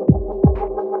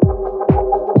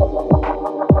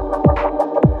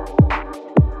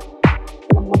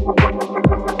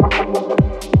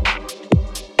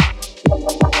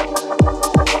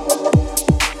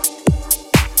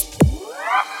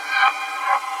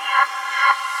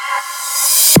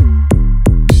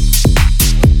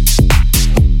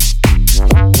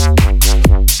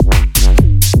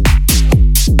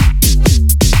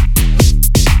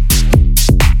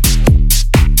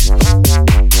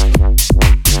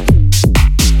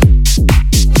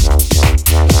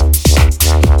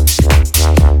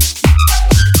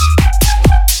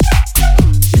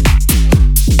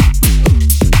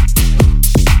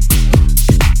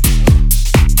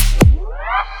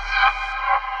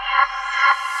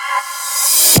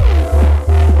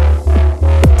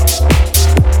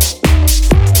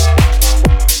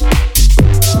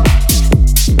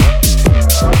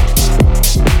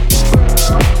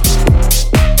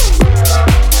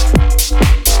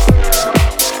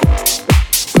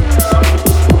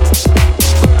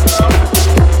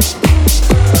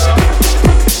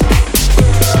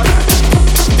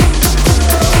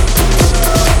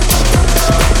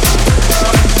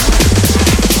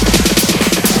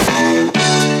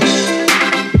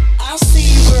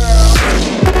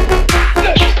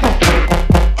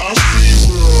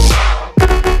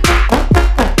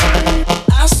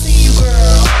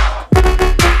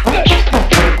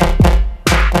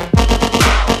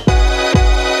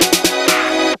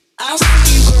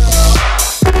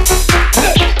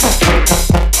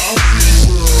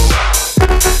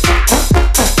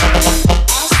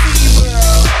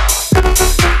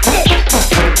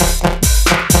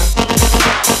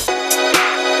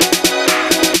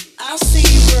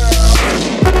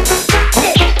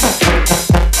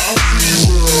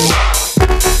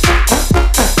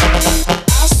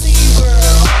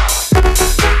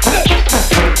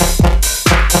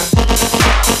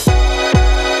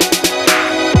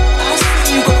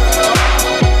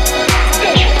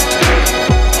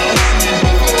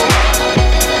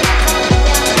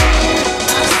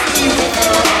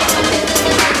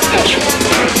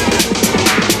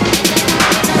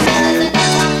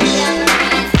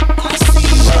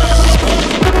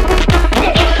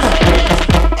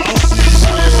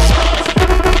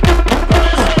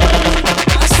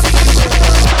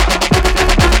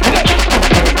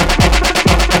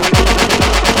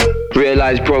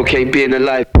 Broke ain't being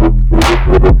alive.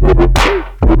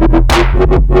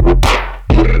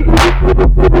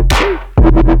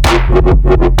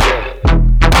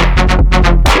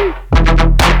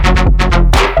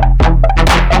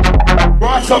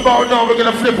 Right about now, we're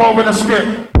gonna flip over the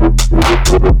script.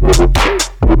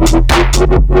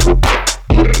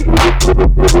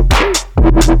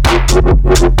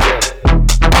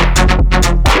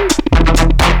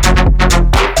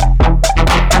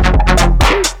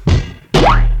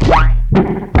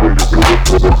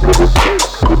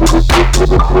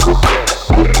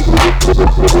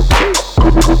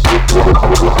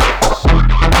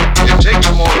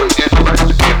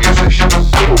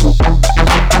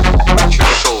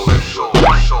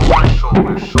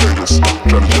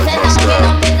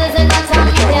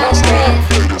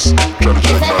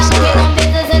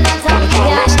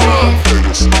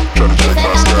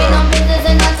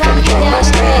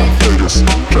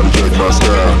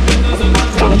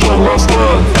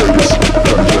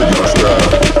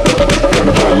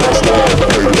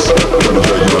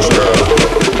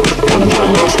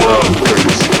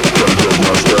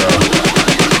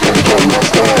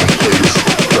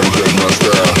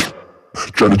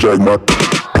 Trying to drag my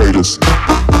haters,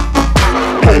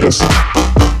 haters,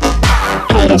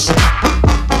 haters,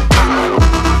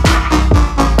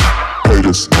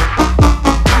 haters,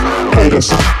 haters, haters,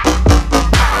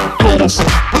 haters,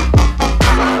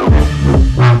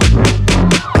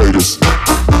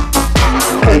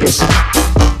 haters,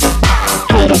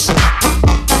 haters,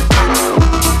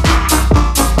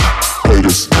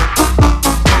 haters,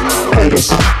 haters,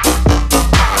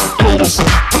 haters.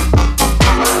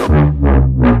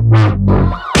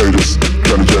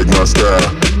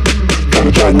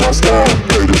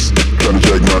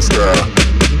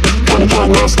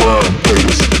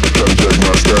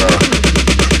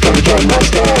 check my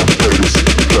style, haters.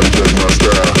 Come check my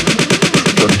style.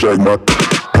 Come check my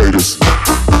haters.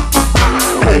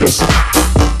 Haters.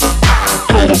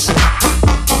 Haters.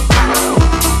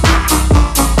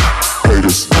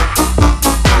 Haters.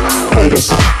 Haters.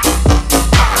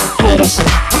 Haters. Haters.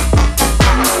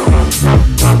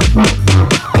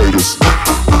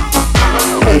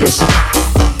 Haters.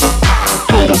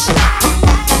 Haters.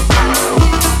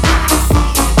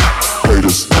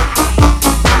 Haters.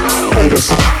 Haters.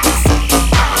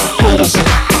 Haters.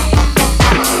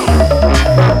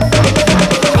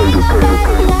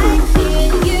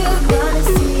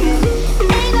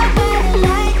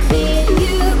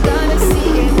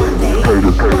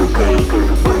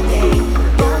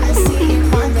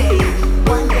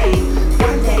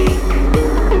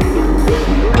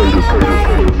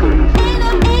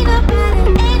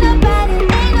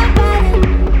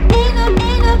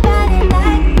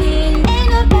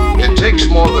 It takes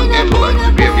more than intellect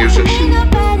to be a musician.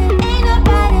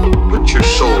 Put your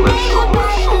soul in soul.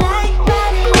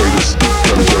 Haters,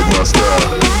 come check my style.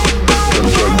 Come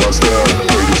check my style.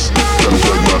 Haters, come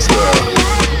check my style.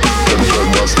 Come check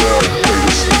my style.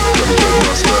 Haters, come check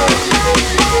my style.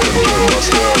 Come check my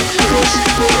style. Haters,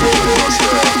 come check my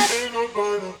style.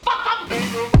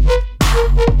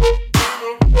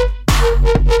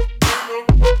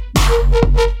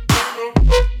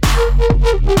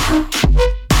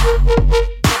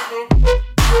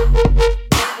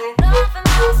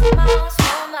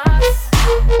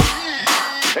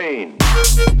 Pain.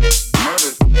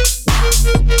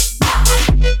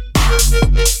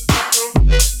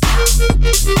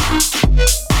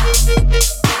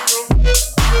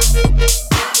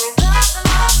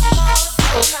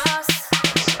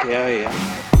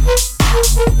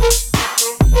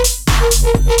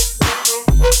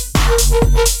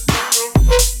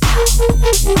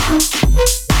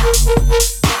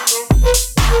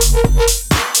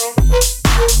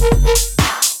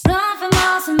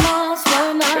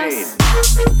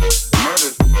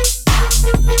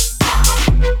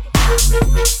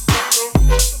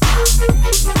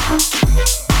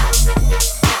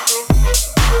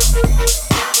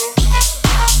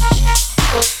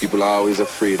 People are always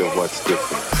afraid of what's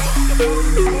different.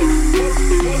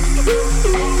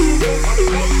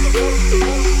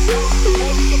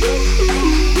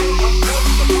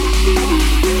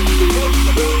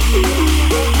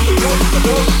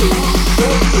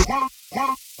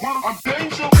 I'm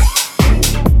dangerous.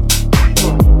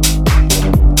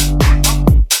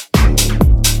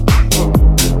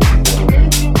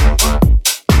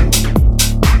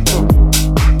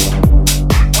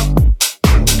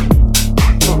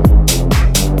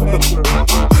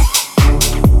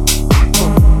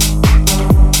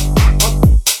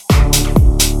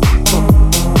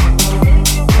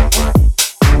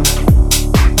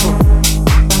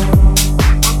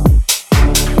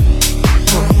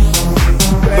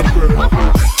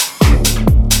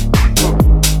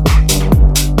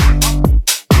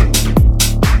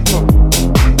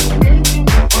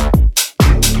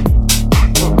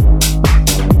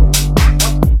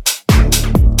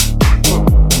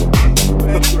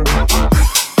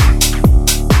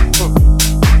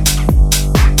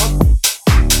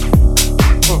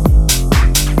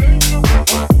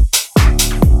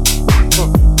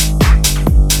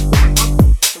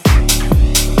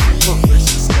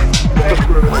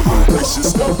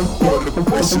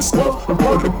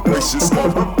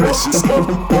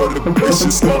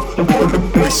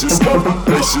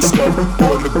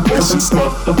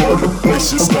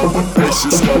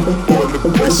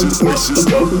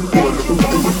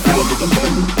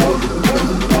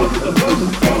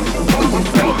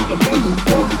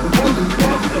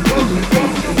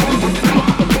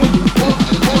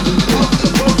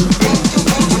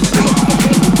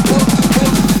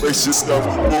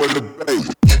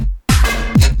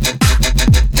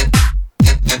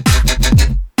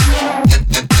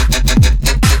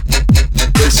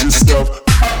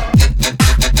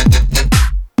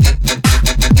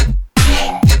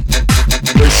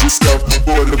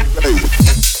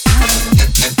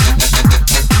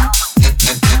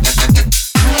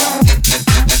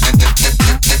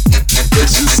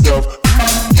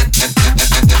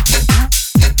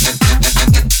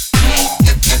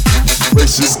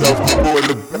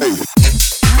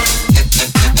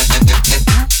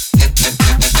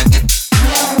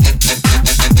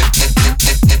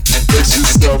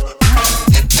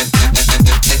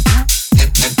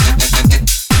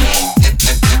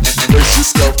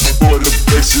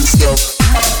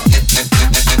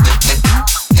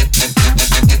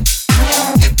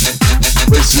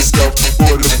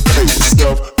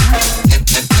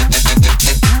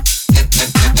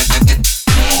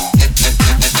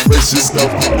 Place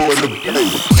yourself before the day.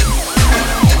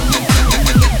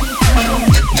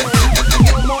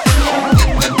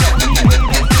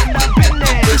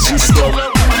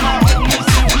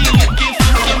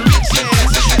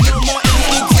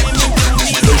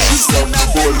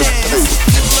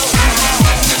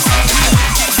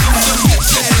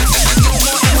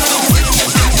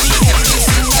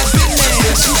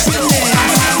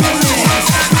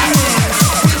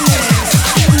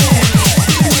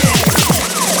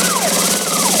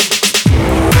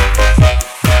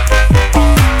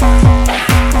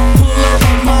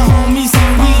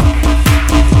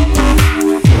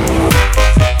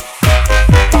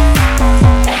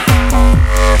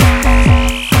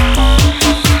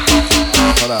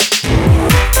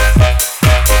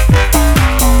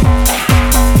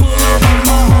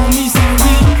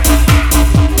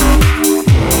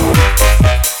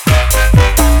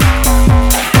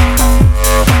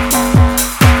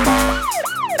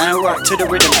 To the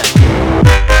rhythm.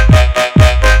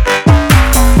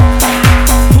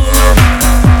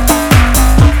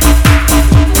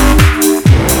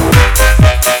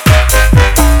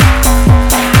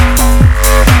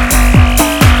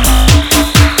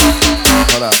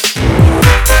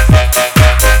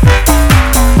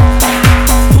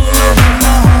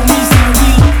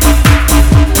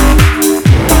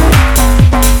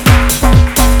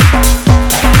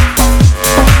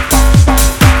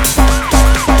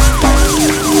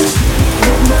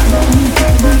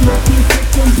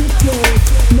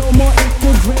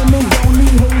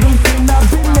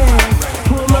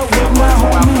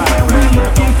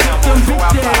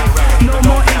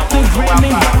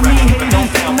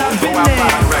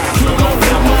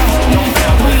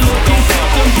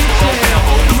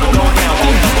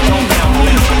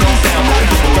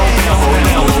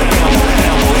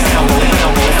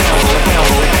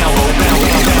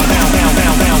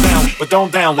 Don't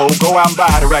download, go out and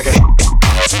buy the record.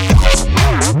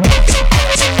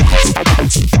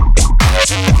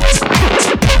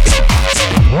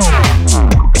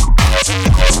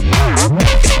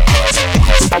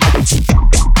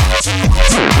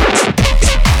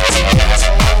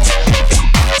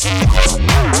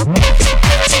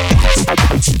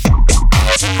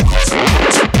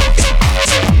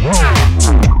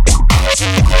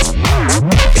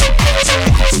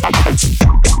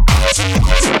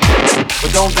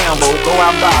 Don't download, go out and buy the record. Don't download, go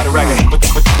out and buy the record. Don't download, go out and buy the record.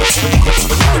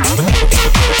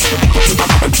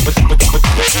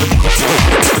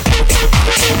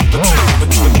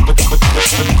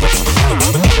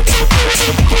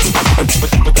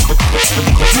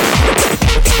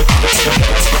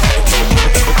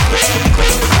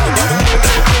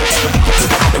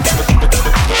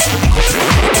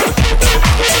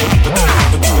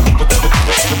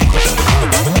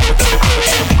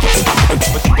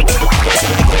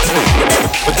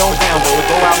 Don't download, go out and buy the record. Don't download,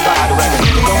 go out and buy the record. Don't download, go out and buy the record. Don't download, go out and buy the record.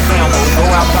 Don't download,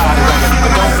 go out and buy the record. Don't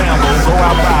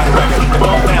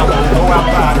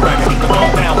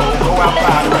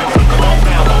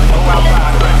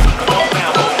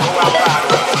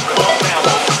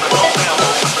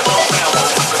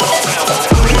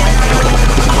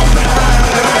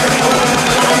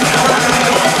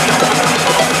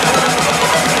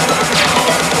don't download,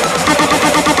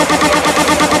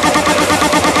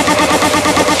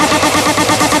 don't download, don't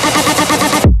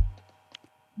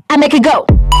I make it go.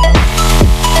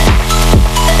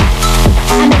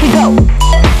 I make it go.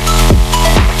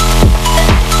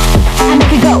 I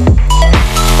make it go.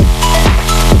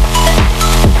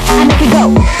 I make it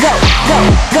go. Go,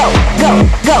 go, go, go,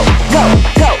 go, go,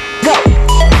 go, go.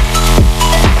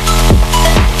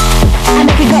 I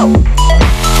make it go.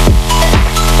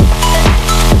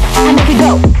 I make it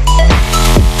go.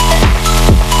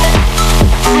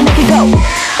 I make it go.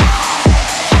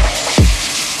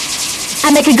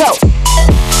 I make it go.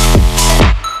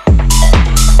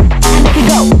 I make it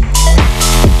go.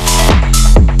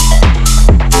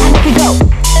 I make it go.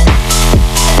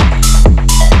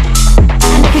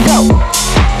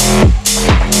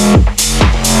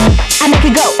 I make it go. I make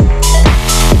it go.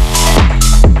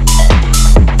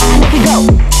 I make it go.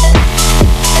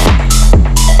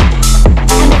 I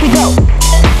make it go.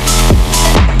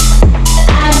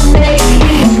 I make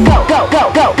it go. Go, go,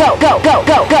 go, go, go, go, go,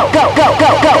 go, go, go, go, go,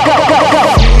 go, go, go.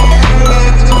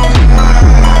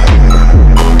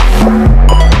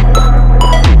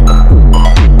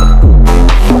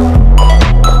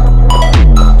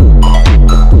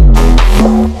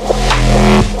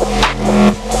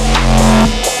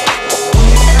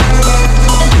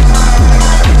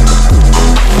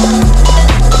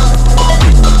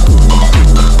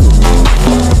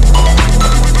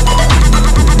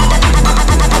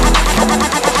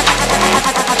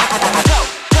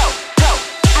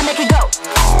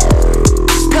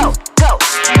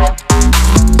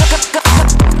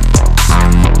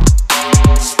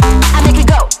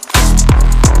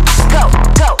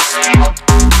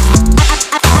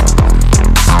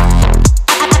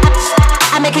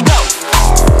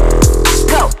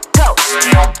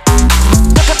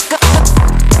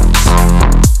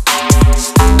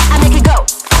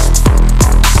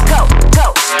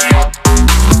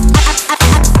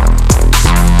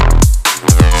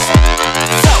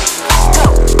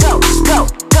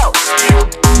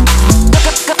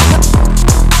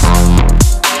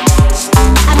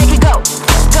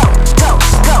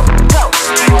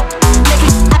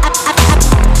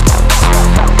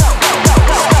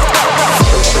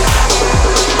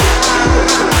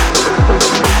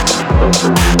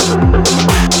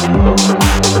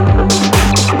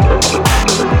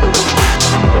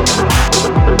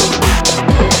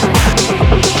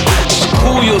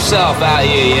 off out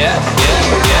here, yeah?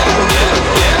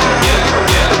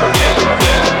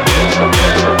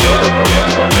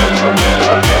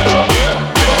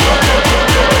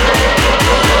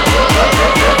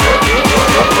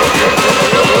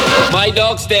 My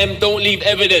dogs, them, don't leave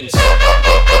evidence.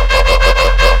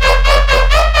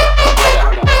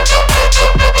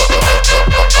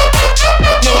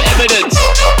 No evidence.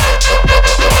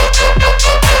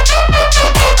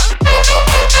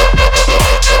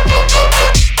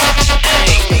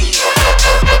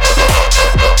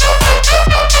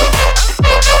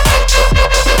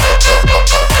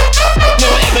 No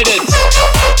evidence.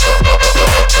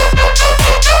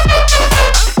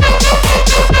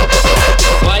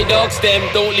 My dogs, them,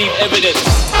 don't leave evidence.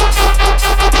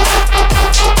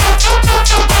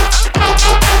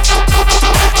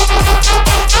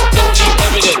 Don't leave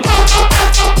evidence.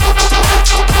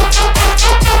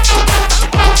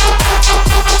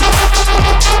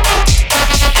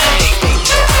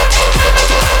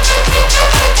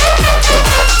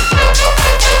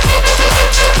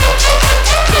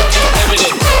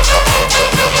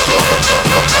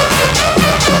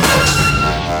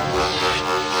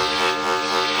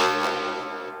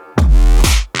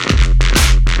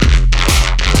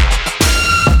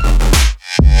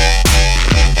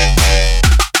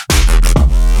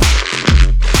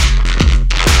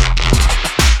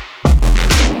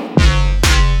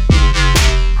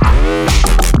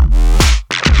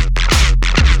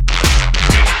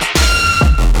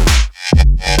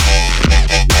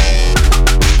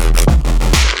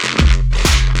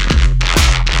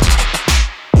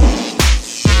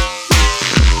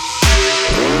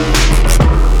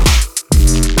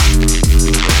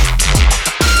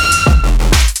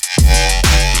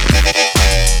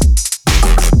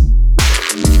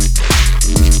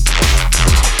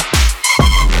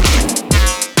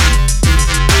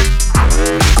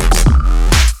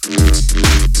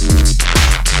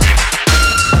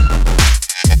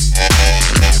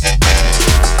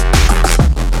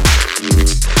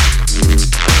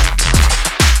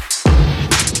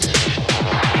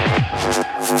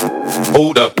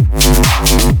 Hold up.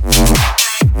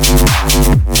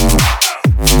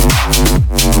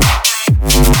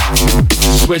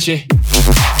 Switch it.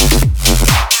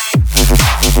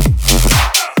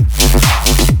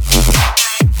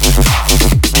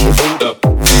 Hold up.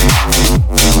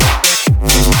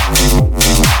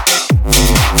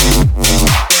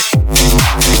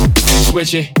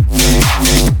 Switch it.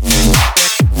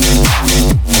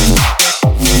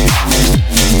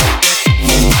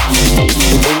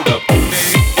 Hold up.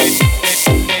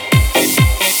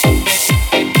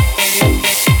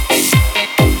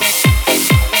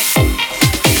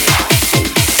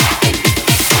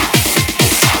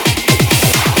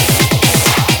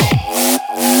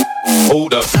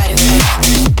 Hold up.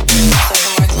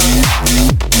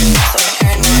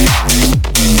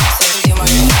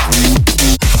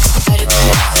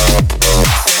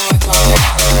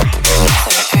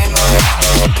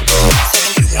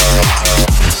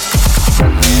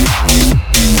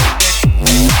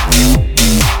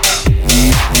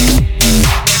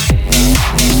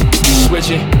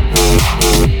 Switch it.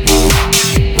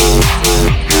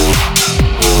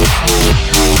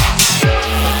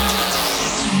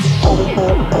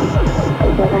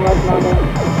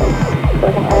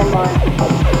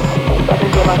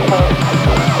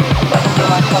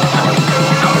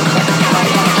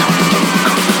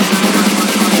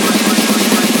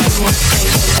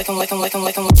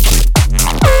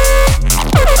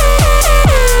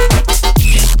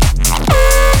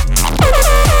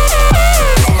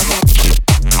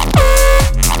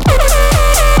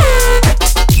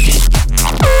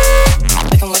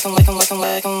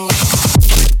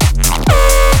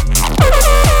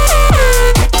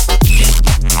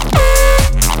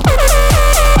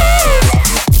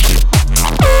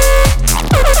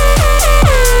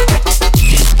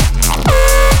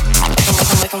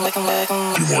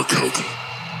 You want coke?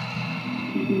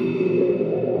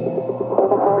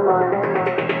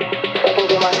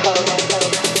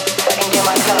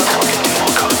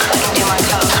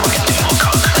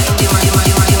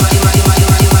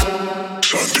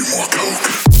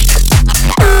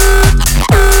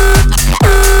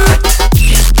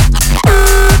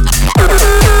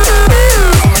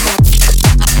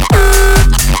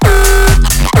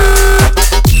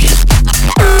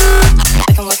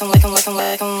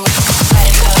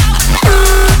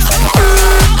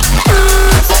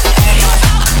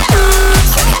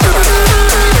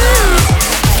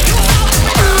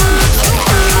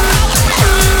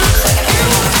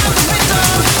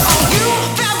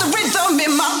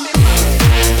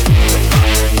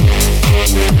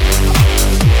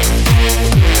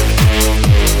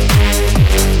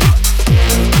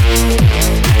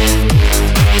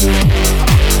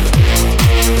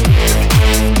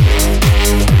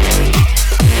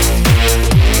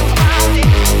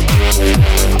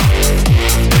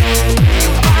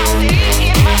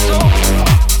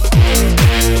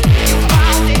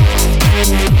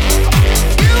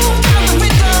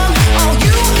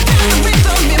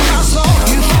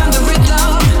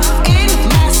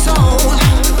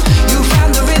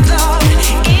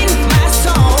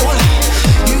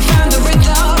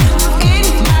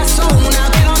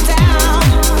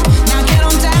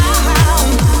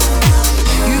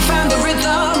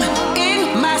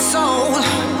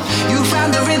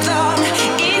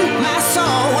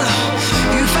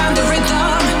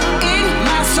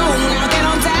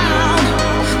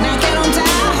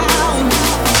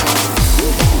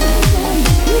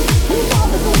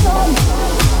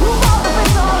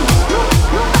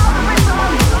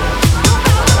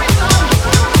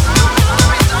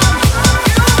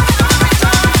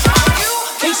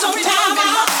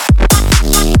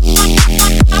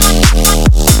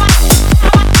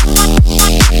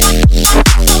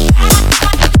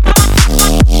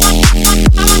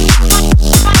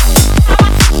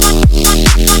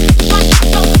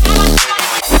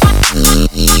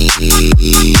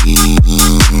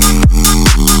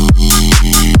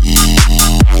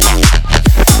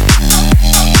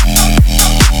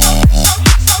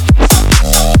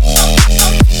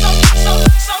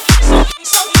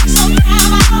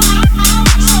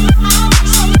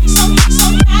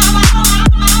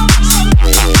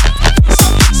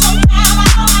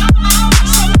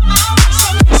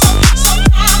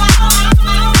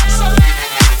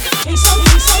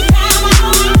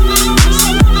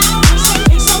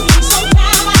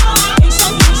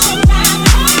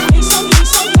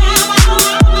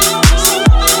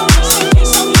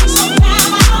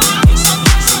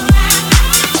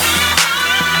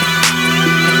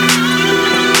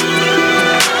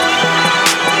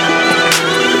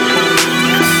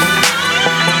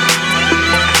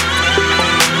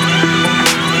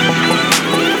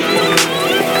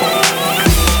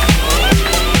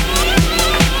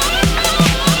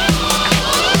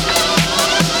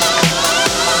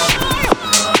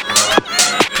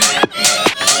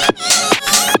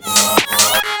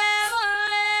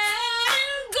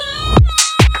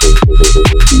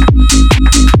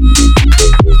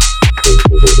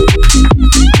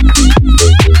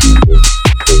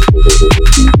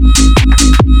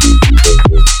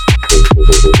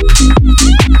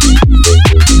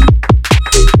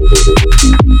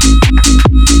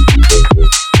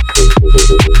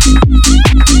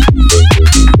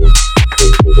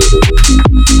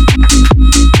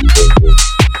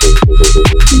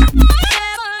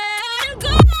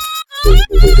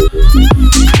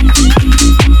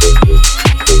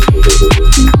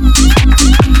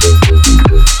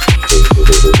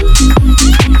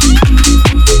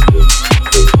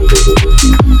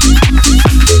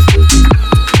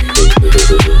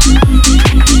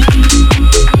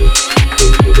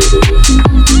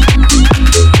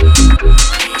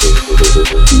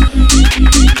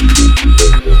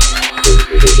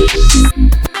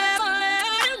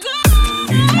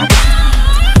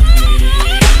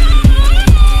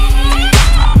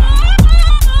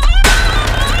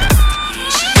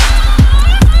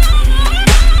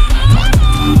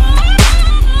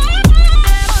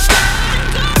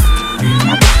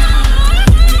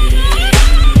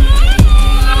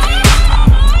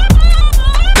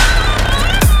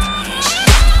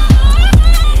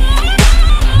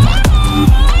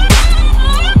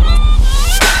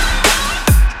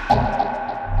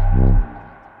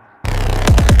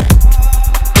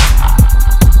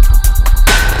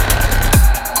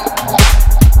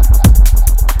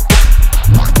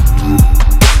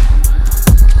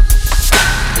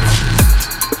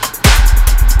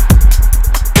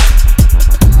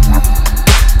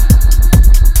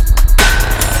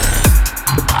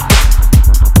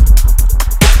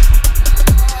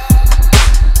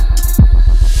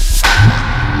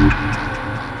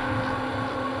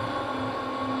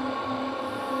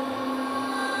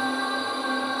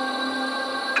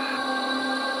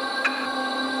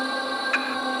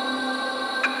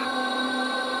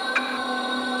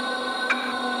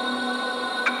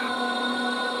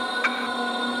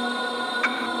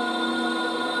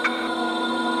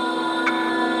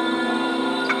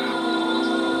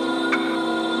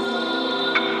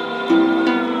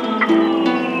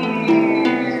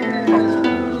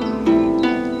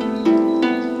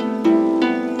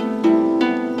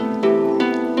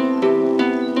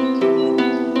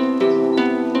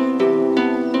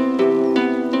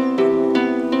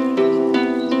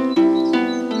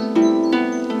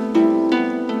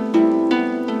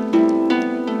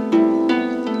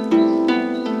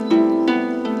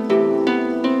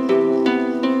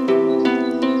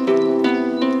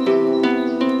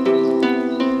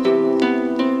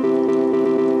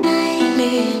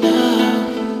 me.